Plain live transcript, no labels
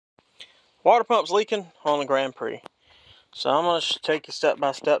Water pump's leaking on the Grand Prix. So I'm going to take you step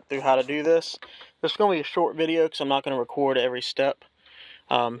by step through how to do this. This is going to be a short video because I'm not going to record every step.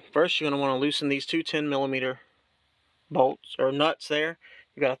 First, you're going to want to loosen these two 10mm bolts or nuts there.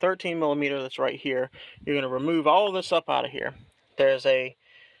 You've got a 13mm that's right here. You're going to remove all of this up out of here. There's a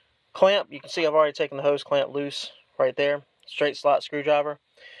clamp. You can see I've already taken the hose clamp loose right there. Straight slot screwdriver.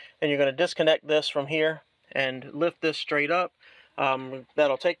 And you're going to disconnect this from here and lift this straight up.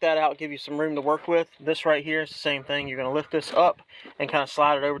 That'll take that out, give you some room to work with. This right here is the same thing. You're going to lift this up and kind of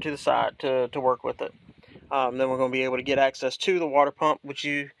slide it over to the side to work with it. Then we're going to be able to get access to the water pump, which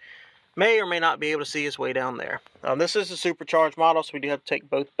you may or may not be able to see is way down there. This is a supercharged model, so we do have to take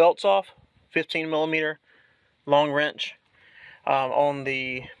both belts off. 15mm long wrench on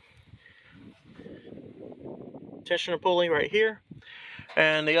the tensioner pulley right here.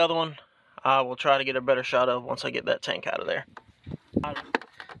 And the other one I will try to get a better shot of once I get that tank out of there.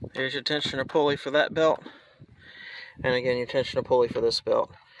 There's your tensioner pulley for that belt. And again, your tensioner pulley for this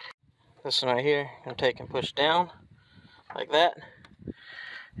belt. This one right here, I'm going to take and push down like that.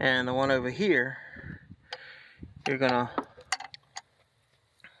 And the one over here, you're going to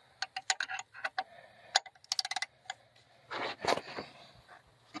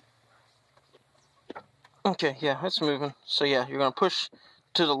okay, yeah, it's moving. So yeah, you're going to push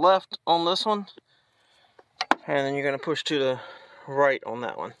to the left on this one, and then you're going to push to the right on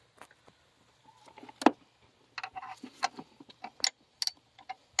that one.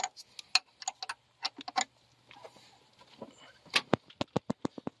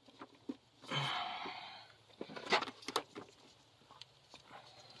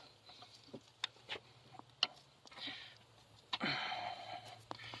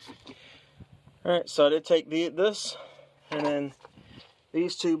 Alright, so I did take this, and then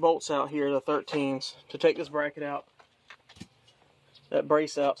these two bolts out here, the 13s, to take this bracket out, that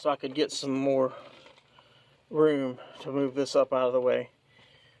brace out, so I could get some more room to move this up out of the way.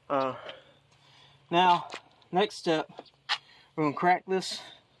 Now, next step, we're going to crack this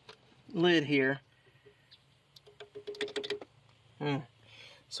lid here.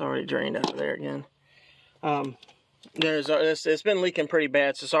 It's already drained out of there again. It's been leaking pretty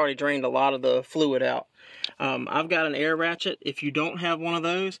bad, so it's already drained a lot of the fluid out. I've got an air ratchet. If you don't have one of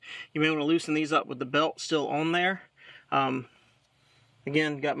those, you may want to loosen these up with the belt still on there.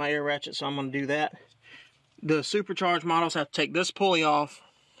 Again, got my air ratchet, so I'm going to do that. The supercharged models have to take this pulley off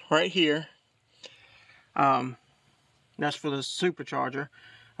right here. That's for the supercharger.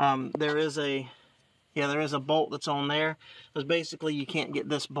 There is a bolt that's on there. Because basically you can't get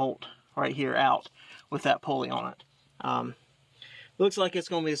this bolt right here out with that pulley on it. Looks like it's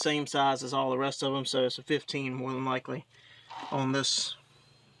going to be the same size as all the rest of them, so it's a 15 more than likely on this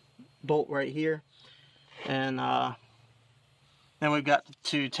bolt right here. And then we've got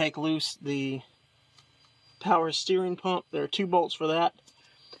to take loose the power steering pump. There are two bolts for that.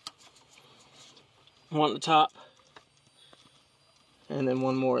 One at the top, and then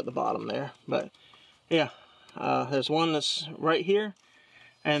one more at the bottom there. But yeah, there's one that's right here,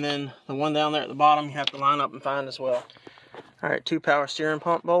 and then the one down there at the bottom you have to line up and find as well. Alright, two power steering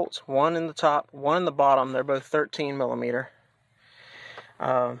pump bolts, one in the top, one in the bottom. They're both 13mm.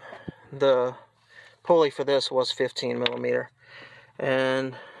 The pulley for this was 15mm.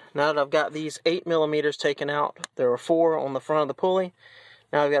 And now that I've got these 8mm taken out, there were 4 on the front of the pulley.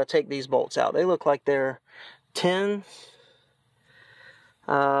 Now I've got to take these bolts out. They look like they're 10s.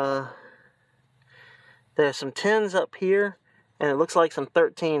 There's some 10s up here, and it looks like some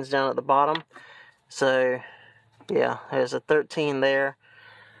 13s down at the bottom. So yeah, there's a 13 there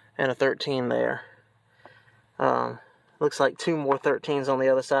and a 13 there. Looks like 2 more 13s on the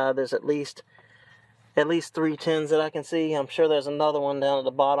other side. There's at least 3 10s that I can see. I'm sure there's another one down at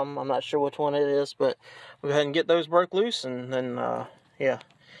the bottom. I'm not sure which one it is, but we'll go ahead and get those broke loose, and then yeah,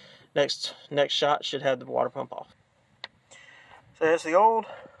 next shot should have the water pump off. So there's the old,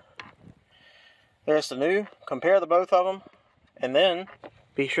 there's the new. Compare the both of them, and then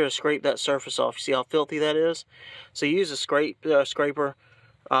be sure to scrape that surface off. You see how filthy that is? So use a scraper.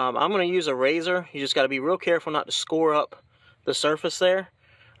 I'm going to use a razor. You just got to be real careful not to score up the surface there.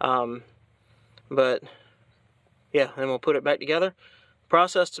 But yeah, then we'll put it back together.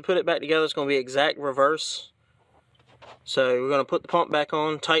 Process to put it back together is going to be exact reverse. So we're going to put the pump back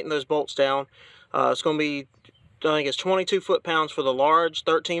on, tighten those bolts down. It's going to be, I think it's 22 foot-pounds for the large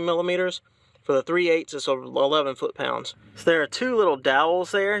 13mm. For the 3/8, it's 11 foot-pounds. So there are 2 little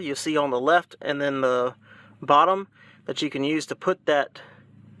dowels there you see on the left and then the bottom that you can use to put that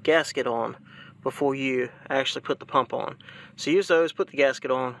gasket on before you actually put the pump on. So use those, put the gasket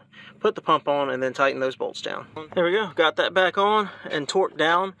on, put the pump on, and then tighten those bolts down. There we go, got that back on and torqued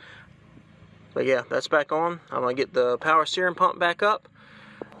down. But yeah, that's back on. I'm going to get the power steering pump back up,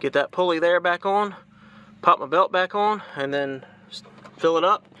 get that pulley there back on, pop my belt back on, and then fill it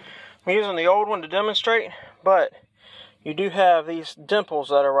up. I'm using the old one to demonstrate, but you do have these dimples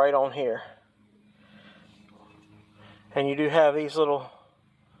that are right on here. And you do have these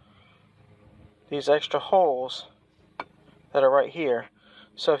extra holes that are right here.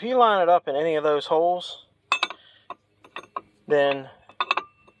 So if you line it up in any of those holes, then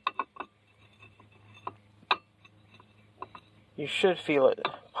you should feel it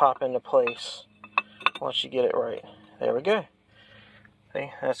pop into place once you get it right. There we go.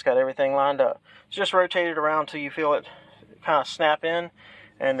 See, that's got everything lined up. Just rotate it around till you feel it kind of snap in,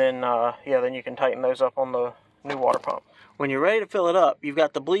 and then then you can tighten those up on the new water pump. When you're ready to fill it up, you've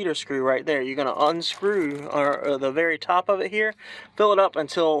got the bleeder screw right there. You're going to unscrew the very top of it here, fill it up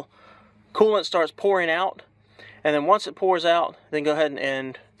until coolant starts pouring out, and then once it pours out, then go ahead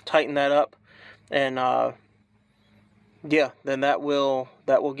and tighten that up, and then that will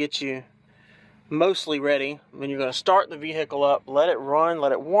get you mostly ready. When you're going to start the vehicle up, let it run,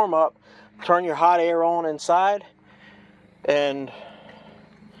 let it warm up, turn your hot air on inside, and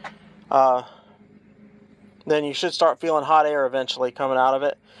then you should start feeling hot air eventually coming out of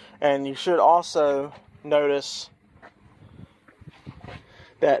it. And you should also notice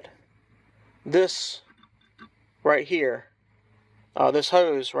that this right here, this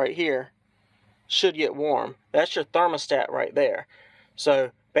hose right here, should get warm. That's your thermostat right there.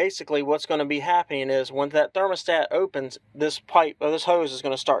 So basically what's going to be happening is when that thermostat opens, this pipe or this hose is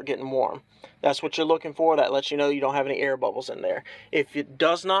going to start getting warm. That's what you're looking for. That lets you know you don't have any air bubbles in there. If it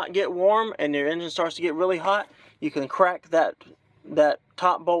does not get warm and your engine starts to get really hot, you can crack that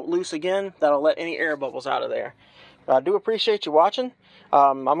top bolt loose again. That'll let any air bubbles out of there. I do appreciate you watching.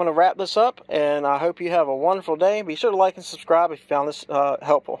 I'm going to wrap this up, and I hope you have a wonderful day. Be sure to like and subscribe if you found this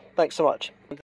helpful. Thanks so much.